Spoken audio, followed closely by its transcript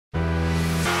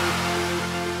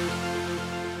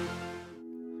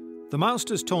The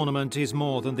Masters tournament is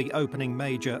more than the opening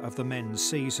major of the men's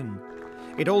season.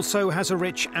 It also has a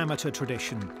rich amateur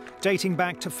tradition, dating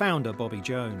back to founder Bobby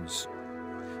Jones.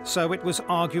 So it was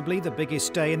arguably the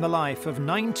biggest day in the life of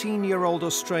 19-year-old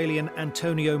Australian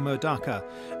Antonio Murdaca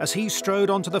as he strode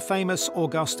onto the famous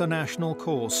Augusta National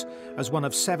Course as one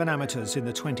of 7 amateurs in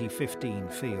the 2015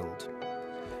 field.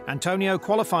 Antonio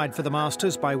qualified for the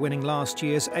Masters by winning last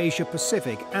year's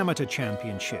Asia-Pacific Amateur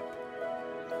Championship.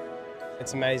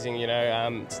 It's amazing,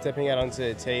 stepping out onto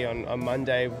the tee on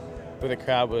Monday with a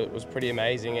crowd was pretty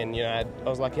amazing, and I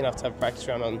was lucky enough to have a practice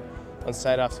round on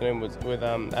Saturday afternoon with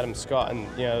Adam Scott, and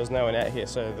there was no one out here,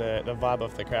 so the vibe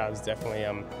of the crowd is definitely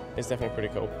pretty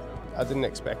cool. I didn't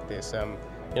expect this.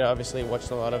 Obviously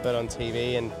watched a lot of it on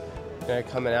TV, and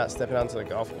coming out, stepping onto the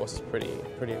golf course is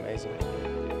pretty amazing.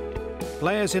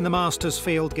 Players in the Masters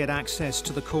field get access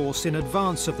to the course in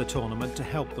advance of the tournament to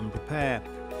help them prepare.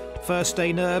 First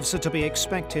day nerves are to be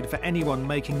expected for anyone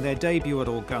making their debut at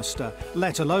Augusta,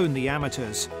 let alone the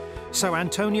amateurs. So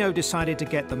Antonio decided to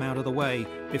get them out of the way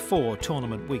before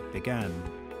tournament week began.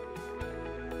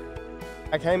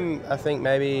 I came, I think,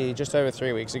 maybe just over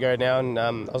 3 weeks ago now, and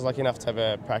I was lucky enough to have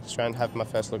a practice round, have my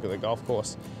first look at the golf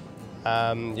course.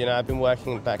 I've been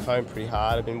working back home pretty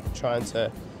hard. I've been trying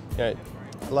to, a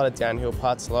lot of downhill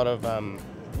putts, a lot of,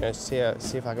 see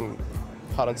if I can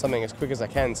putt on something as quick as I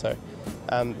can. So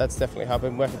that's definitely helped.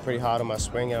 I've been working pretty hard on my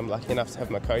swing, and I'm lucky enough to have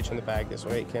my coach in the bag this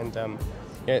week. And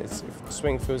if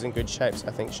swing feels in good shape, so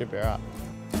I think it should be all right.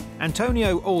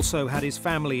 Antonio also had his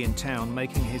family in town,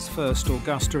 making his first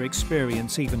Augusta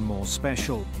experience even more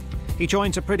special. He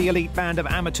joins a pretty elite band of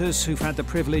amateurs who've had the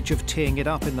privilege of teeing it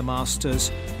up in the Masters.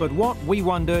 But what, we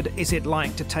wondered, is it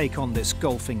like to take on this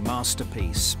golfing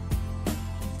masterpiece?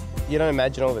 You don't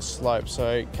imagine all the slope,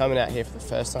 so coming out here for the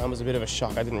first time was a bit of a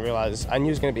shock. I didn't realise. I knew it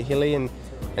was going to be hilly and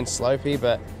slopey,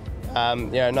 but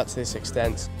not to this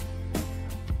extent.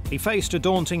 He faced a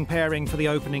daunting pairing for the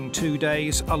opening 2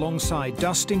 days alongside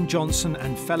Dustin Johnson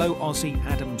and fellow Aussie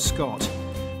Adam Scott.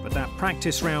 But that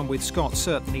practice round with Scott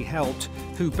certainly helped.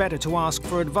 Who better to ask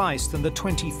for advice than the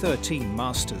 2013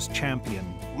 Masters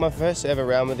champion? My first ever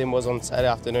round with him was on Saturday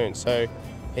afternoon, so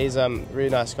he's a really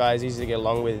nice guy. He's easy to get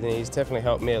along with, and he's definitely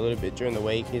helped me a little bit during the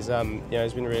week. He's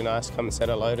he's been really nice, come and said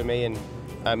hello to me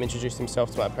and introduced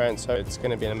himself to my parents. So it's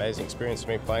going to be an amazing experience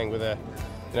for me playing with a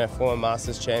former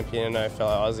Masters champion and a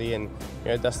fellow Aussie,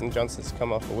 and Dustin Johnson's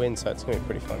come off a win, so it's going to be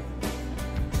pretty fun.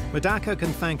 Murdaca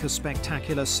can thank a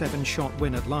spectacular 7-shot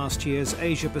win at last year's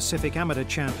Asia-Pacific Amateur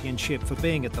Championship for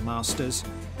being at the Masters.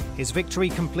 His victory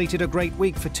completed a great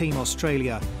week for Team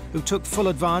Australia, who took full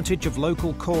advantage of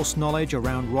local course knowledge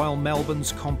around Royal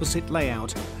Melbourne's composite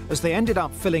layout, as they ended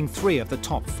up filling 3 of the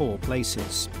top 4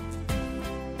 places.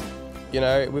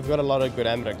 We've got a lot of good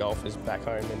amateur golfers back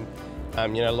home,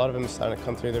 and a lot of them are starting to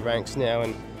come through the ranks now,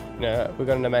 and we've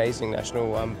got an amazing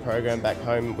national program back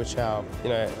home, which all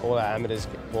our amateurs,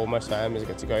 well, most of our amateurs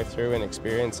get to go through and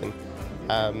experience, and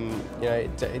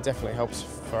it definitely helps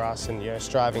for us, and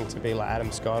striving to be like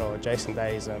Adam Scott or Jason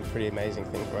Day is a pretty amazing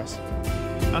thing for us.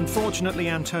 Unfortunately,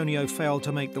 Antonio failed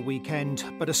to make the weekend,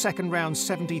 but a second round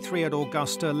 73 at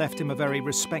Augusta left him a very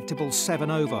respectable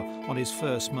 7 over on his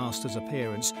first Masters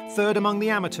appearance, 3rd among the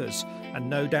amateurs, and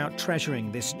no doubt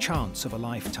treasuring this chance of a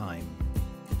lifetime.